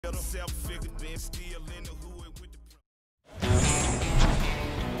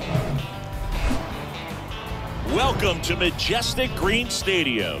Welcome to Majestic Green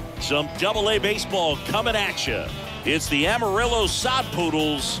Stadium. Some Double-A baseball coming at you. It's the Amarillo Sod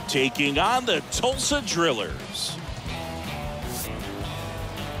Poodles taking on the Tulsa Drillers.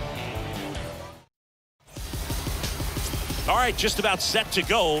 All right, just about set to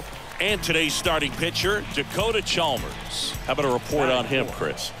go. And today's starting pitcher, Dakota Chalmers. How about a report on him,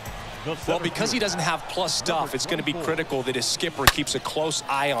 Chris? Well, because he doesn't have plus stuff, it's going to be critical that his skipper keeps a close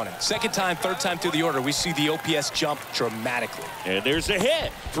eye on it. Second time, third time through the order, we see the OPS jump dramatically. And there's a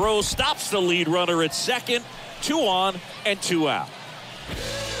hit. Throw stops the lead runner at second. 2 on and 2 out.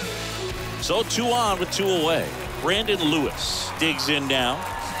 So 2 on with 2 away. Brandon Lewis digs in now.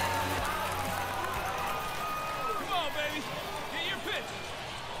 Come on, baby. Get your pitch.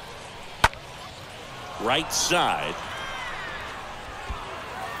 Right side.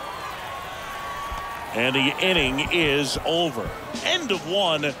 And the inning is over. End of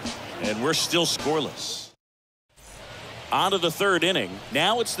 1, and we're still scoreless. On to the 3rd inning.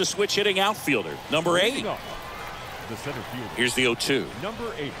 Now it's the switch hitting outfielder, number 8. The center fielder. Here's the 0-2.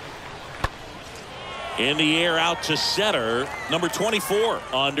 Number 8. In the air out to center, number 24.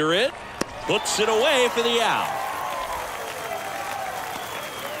 Under it. Puts it away for the out.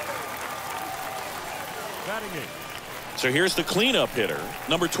 Batting 8. So here's the cleanup hitter,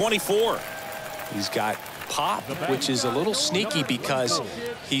 number 24. He's got pop, which is a little sneaky because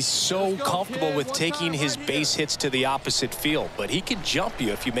he's so comfortable with taking his base hits to the opposite field, but he can jump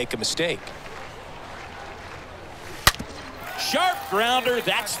you if you make a mistake. Sharp grounder,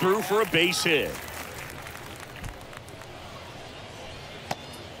 that's through for a base hit.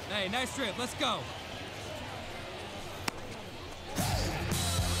 Hey, nice trip. Let's go.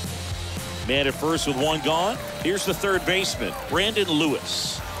 Man at first with 1 gone. Here's the 3rd baseman, Brandon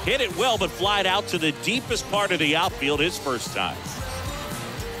Lewis. Hit it well, but flied out to the deepest part of the outfield his first time.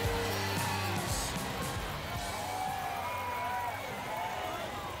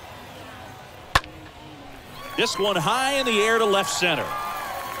 This one high in the air to left center.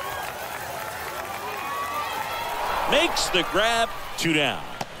 Makes the grab, 2 down.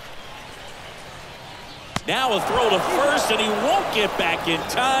 Now a throw to first, and he won't get back in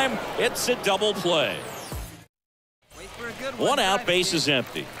time. It's a double play. 1 out, base is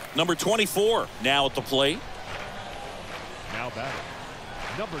empty. Number 24 now at the plate. Now batting.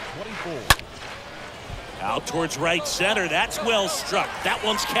 Number 24. Out towards right center. That's well struck. That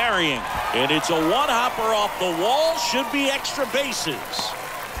one's carrying. And it's a 1-hopper off the wall. Should be extra bases.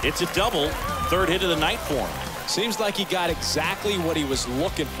 It's a double. 3rd hit of the night for him. Seems like he got exactly what he was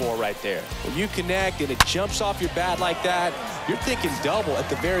looking for right there. When you connect and it jumps off your bat like that, you're thinking double at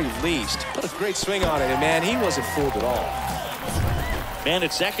the very least. Put a great swing on it, and man, he wasn't fooled at all. Man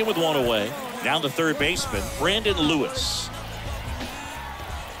at second with 1 away. Now the 3rd baseman, Brandon Lewis.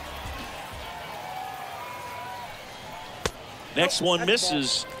 Next one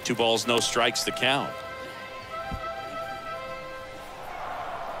misses. 2 balls, no strikes, the count.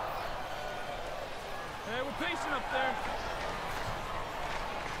 Hey, we're pacing up there.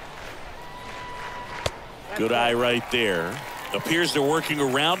 Good eye right there. Appears they're working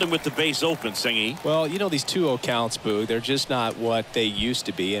around him with the base open, Singy. Well, you know, these 2-0 counts, Boo, they're just not what they used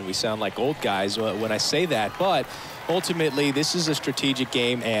to be, and we sound like old guys when I say that. But ultimately, this is a strategic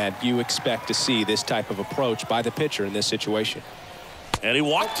game, and you expect to see this type of approach by the pitcher in this situation. And he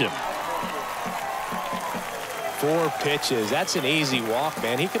walked him. 4 pitches. That's an easy walk,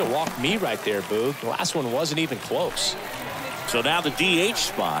 man. He could have walked me right there, Boo. The last one wasn't even close. So now the DH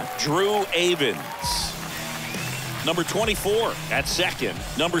spot, Drew Avens. Number 24 at second.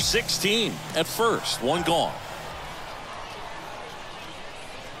 Number 16 at first. 1 gone.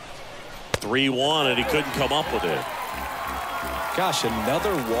 3-1, and he couldn't come up with it. Gosh,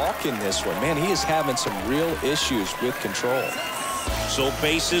 another walk in this one. Man, he is having some real issues with control. So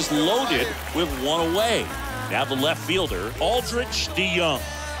bases loaded with 1 away. Now the left fielder, Aldrich DeYoung.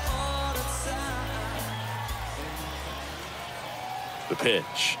 The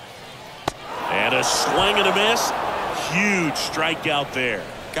pitch. And a swing and a miss. Huge strikeout there.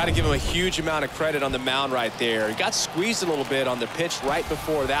 Got to give him a huge amount of credit on the mound right there. He got squeezed a little bit on the pitch right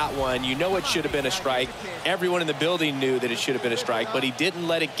before that one. You know it should have been a strike. Everyone in the building knew that it should have been a strike, but he didn't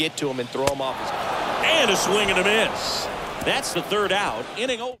let it get to him and throw him off his... And a swing and a miss. That's the 3rd out.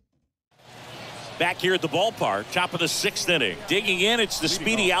 Inning over. Back here at the ballpark, top of the 6th inning. Digging in, it's the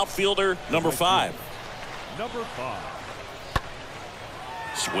speedy outfielder, number 5. Number 5.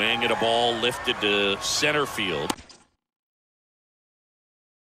 Swing and a ball lifted to center field.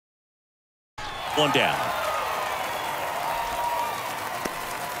 1 down.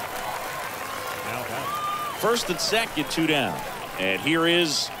 First and second, 2 down. And here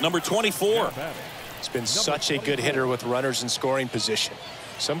is number 24. It's been such a good hitter with runners in scoring position.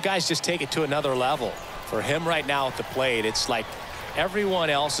 Some guys just take it to another level. For him right now at the plate, it's like everyone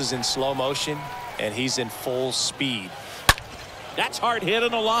else is in slow motion and he's in full speed. That's hard hit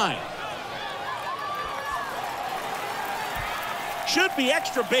on the line. Should be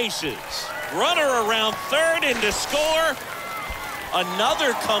extra bases. Runner around third in to score.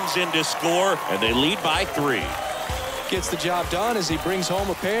 Another comes in to score, and they lead by 3. Gets the job done as he brings home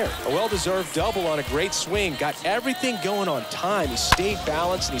a pair. A well-deserved double on a great swing. Got everything going on time. He stayed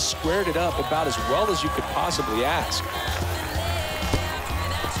balanced and he squared it up about as well as you could possibly ask.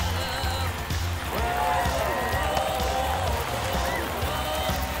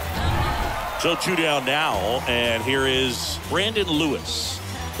 So 2 down now, and here is Brandon Lewis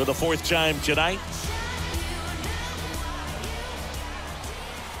for the 4th time tonight.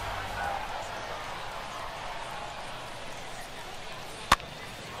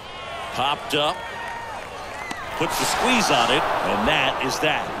 Popped up, puts the squeeze on it, and that is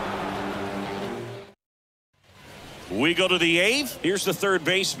that. We go to the 8th. Here's the 3rd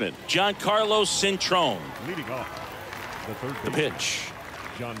baseman, Giancarlo Cintrone. Leading off the 3rd The baseman, pitch.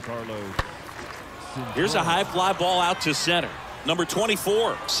 Giancarlo Cintrone. Here's a high fly ball out to center. Number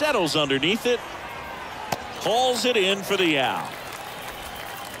 24 settles underneath it, hauls it in for the out.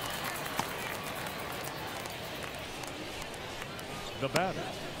 The batter,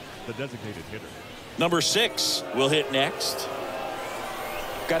 the designated hitter. Number 6 will hit next.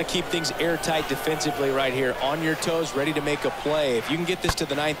 Got to keep things airtight defensively right here. On your toes, ready to make a play. If you can get this to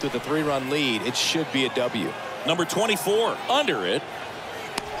the 9th with a 3-run lead, it should be a W. Number 24 under it.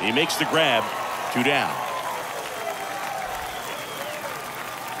 He makes the grab. 2 down.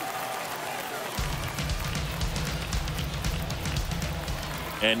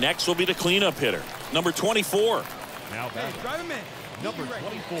 And next will be the cleanup hitter, number 24. Now batting, Drive him in. number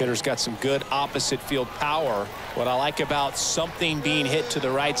 24. Hitter's got some good opposite field power. What I like about something being hit to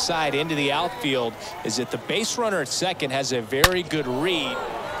the right side into the outfield is that the base runner at second has a very good read.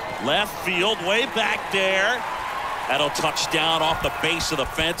 Left field, way back there. That'll touch down off the base of the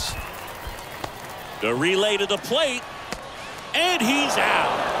fence. The relay to the plate, and he's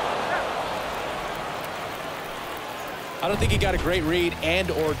out. I don't think he got a great read and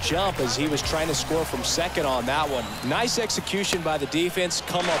or jump as he was trying to score from second on that one. Nice execution by the defense.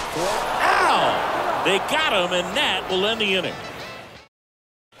 Come up through. Ow! They got him, and that will end the inning.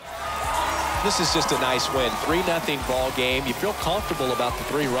 This is just a nice win. 3-0 ball game. You feel comfortable about the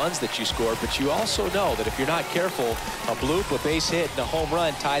 3 runs that you scored, but you also know that if you're not careful, a bloop, a base hit, and a home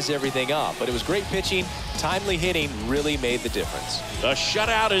run ties everything up. But it was great pitching. Timely hitting really made the difference. A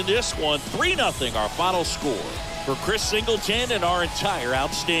shutout in this one, 3-0 our final score. For Chris Singleton and our entire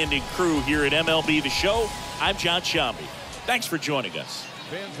outstanding crew here at MLB The Show, I'm John Shambi. Thanks for joining us.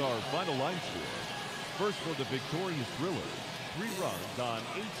 Fans, our final line score. First for the victorious Thrillers, 3 runs on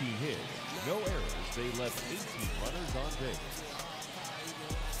 18 hits. No errors. They left 18 runners on base.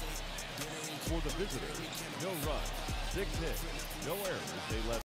 For the visitors, no runs, 6 hits. No errors. They left